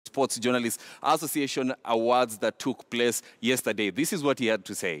Sports Journalists Association Awards that took place yesterday. This is what he had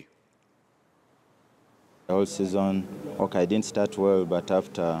to say. The whole season, okay, I didn't start well, but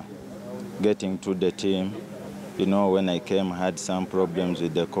after getting to the team, you know, when I came, I had some problems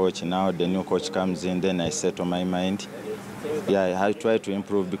with the coach. Now the new coach comes in, then I settle my mind. Yeah, I try to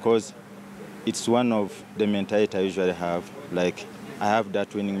improve because it's one of the mentality I usually have. Like, I have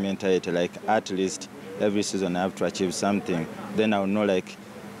that winning mentality, like at least every season I have to achieve something. Then I'll know, like,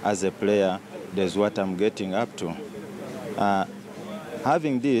 as a player, there's what I'm getting up to.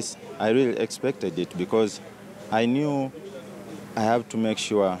 Having this, I really expected it because I knew I have to make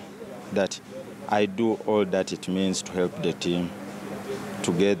sure that I do all that it means to help the team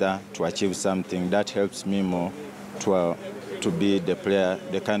together to achieve something that helps me more to be the player,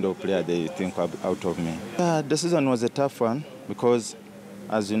 the kind of player they think out of me. The season was a tough one because,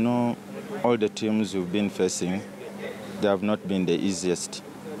 as you know, all the teams we've been facing, they have not been the easiest.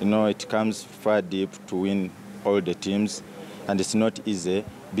 You know, it comes far deep to win all the teams, and it's not easy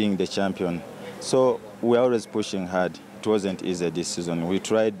being the champion. So we're always pushing hard. It wasn't easy this season. We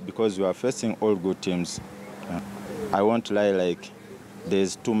tried because we are facing all good teams. I won't lie, like,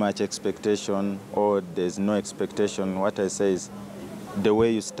 there's too much expectation or there's no expectation. What I say is the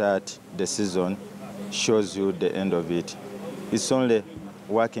way you start the season shows you the end of it. It's only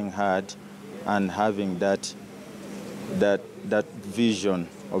working hard and having that vision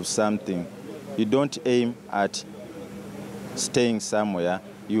of something. You don't aim at staying somewhere,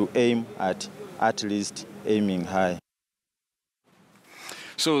 you aim at least aiming high.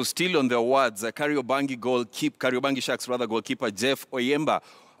 So still on the awards, Kariobangi Sharks goalkeeper George Odhiambo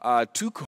took